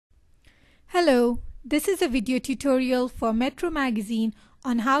Hello, this is a video tutorial for Metro Magazine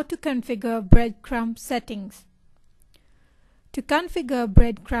on how to configure breadcrumb settings. To configure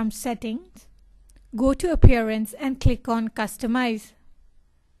breadcrumb settings, go to Appearance and click on Customize.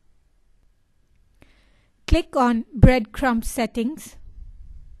 Click on Breadcrumb Settings.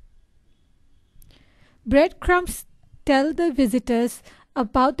 Breadcrumbs tell the visitors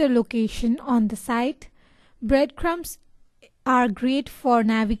about the location on the site. Breadcrumbs are great for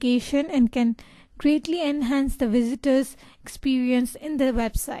navigation and can greatly enhance the visitor's experience in the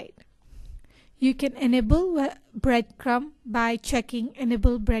website. You can enable breadcrumb by checking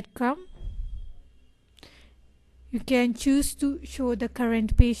Enable Breadcrumb. You can choose to show the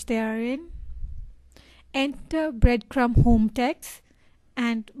current page they are in. Enter breadcrumb home text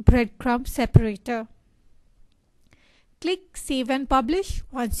and breadcrumb separator. Click Save and Publish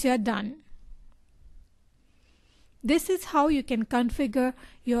once you are done. This is how you can configure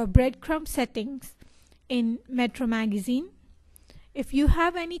your breadcrumb settings in Metro Magazine. If you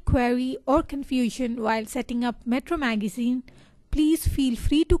have any query or confusion while setting up Metro Magazine, please feel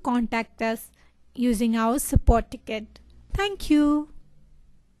free to contact us using our support ticket. Thank you.